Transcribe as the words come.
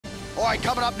All right,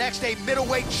 coming up next, a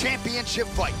middleweight championship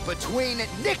fight between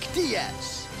Nick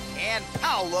Diaz and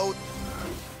Paulo.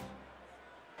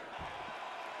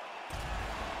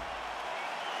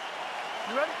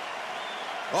 You ready?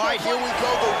 All right, here we go.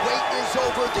 The wait is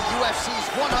over. The UFC's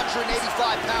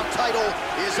 185-pound title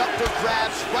is up for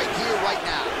grabs right here, right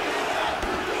now.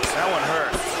 That one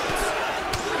hurt.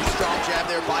 Strong jab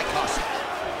there by Costa.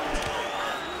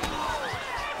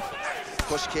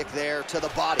 Push kick there to the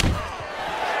body.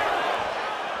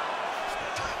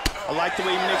 I like the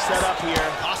way he mixed that up here.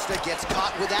 Costa gets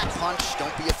caught with that punch.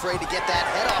 Don't be afraid to get that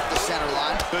head off the center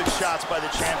line. Good shots by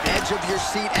the champion. Edge of your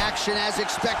seat action as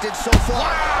expected so far.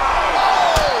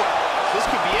 Wow! Oh! This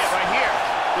could be it right here.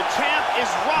 The champ is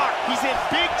rocked. He's in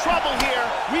big trouble here.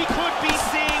 We could be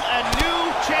seeing a new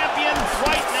champion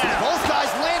right now. Both guys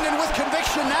landing with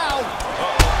conviction now.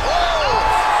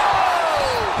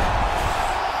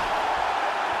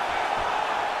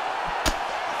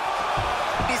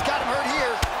 He's got him hurt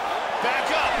here.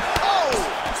 Back up. Oh!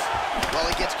 Well,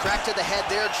 he gets cracked to the head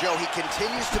there, Joe. He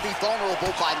continues to be vulnerable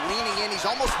by leaning in. He's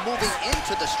almost moving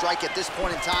into the strike at this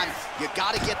point in time. You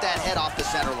got to get that head off the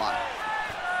center line.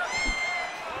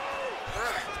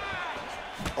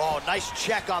 Oh, nice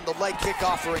check on the leg kick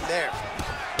offering there.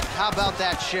 How about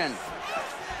that shin?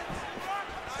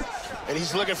 And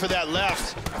he's looking for that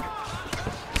left.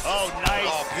 Oh, nice.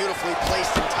 Oh, beautifully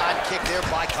placed and timed kick there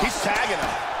by Costa. He's tagging him.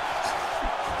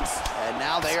 And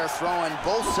now they are throwing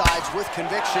both sides with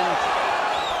conviction.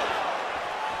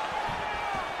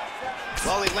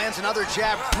 Well, he lands another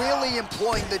jab, really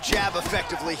employing the jab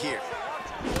effectively here.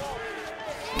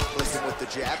 Listen with the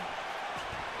jab.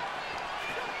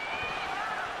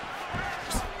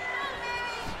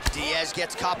 Diaz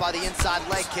gets caught by the inside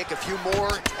leg kick, a few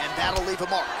more, and that'll leave a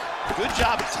mark. Good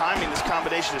job of timing this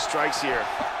combination of strikes here.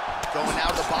 Going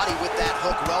out of the body with that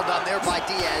hook, well done there by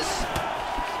Diaz.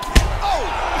 Oh!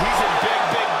 He's in big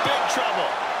trouble.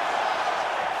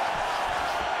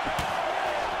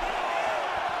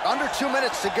 Under 2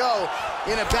 minutes to go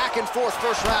in a back-and-forth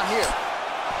first round here.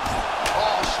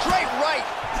 Oh, straight right.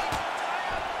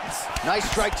 Nice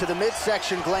strike to the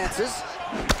midsection, glances.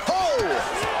 Oh!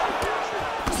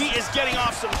 He is getting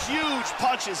off some huge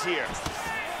punches here.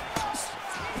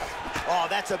 Oh,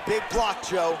 that's a big block,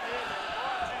 Joe.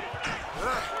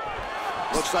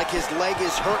 Looks like his leg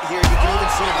is hurt here. You can even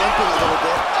see him limping a little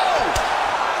bit. Oh!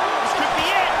 This could be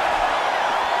it.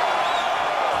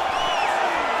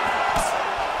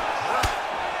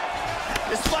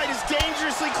 This fight is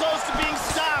dangerously close to being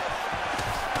stopped.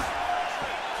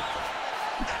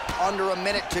 Under a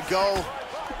minute to go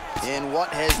in what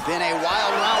has been a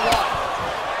wild round one.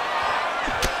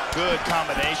 Good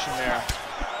combination there.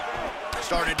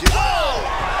 Starting to do... Oh!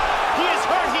 He is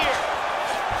hurt here.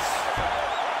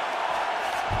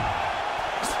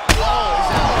 Oh,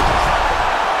 he's out.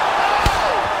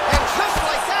 Oh! And just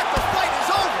like that, the fight is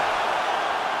over.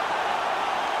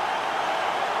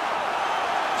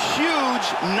 Huge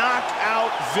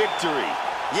knockout victory.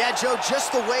 Yeah, Joe,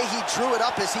 just the way he drew it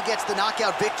up as he gets the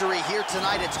knockout victory here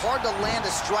tonight, it's hard to land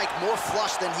a strike more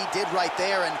flush than he did right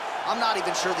there, and I'm not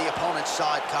even sure the opponent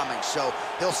saw it coming, so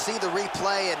he'll see the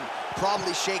replay and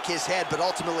probably shake his head, but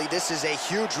ultimately this is a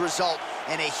huge result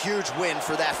and a huge win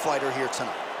for that fighter here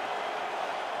tonight.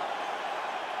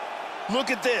 Look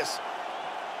at this.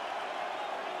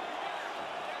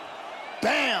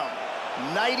 Bam!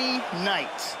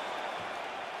 Nighty-night.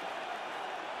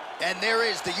 And there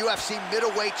is the UFC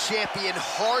middleweight champion.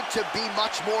 Hard to be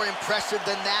much more impressive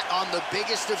than that on the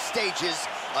biggest of stages.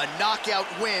 A knockout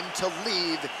win to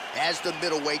leave as the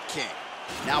middleweight king.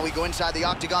 Now we go inside the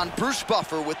octagon. Bruce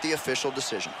Buffer with the official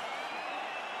decision.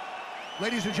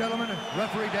 Ladies and gentlemen,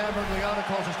 referee Dan Bergliana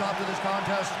calls a stop to this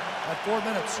contest at 4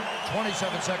 minutes,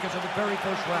 27 seconds of the very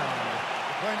first round.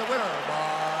 Declaring the winner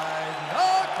by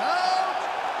knockout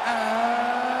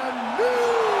and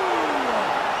new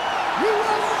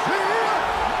UFC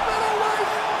middleweight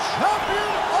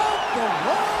champion of the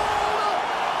world,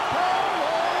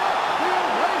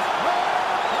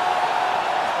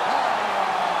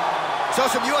 So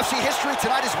some UFC history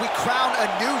tonight as we crown a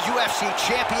new UFC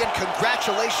champion.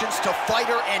 Congratulations to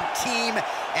fighter and team.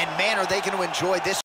 And man, are they going to enjoy this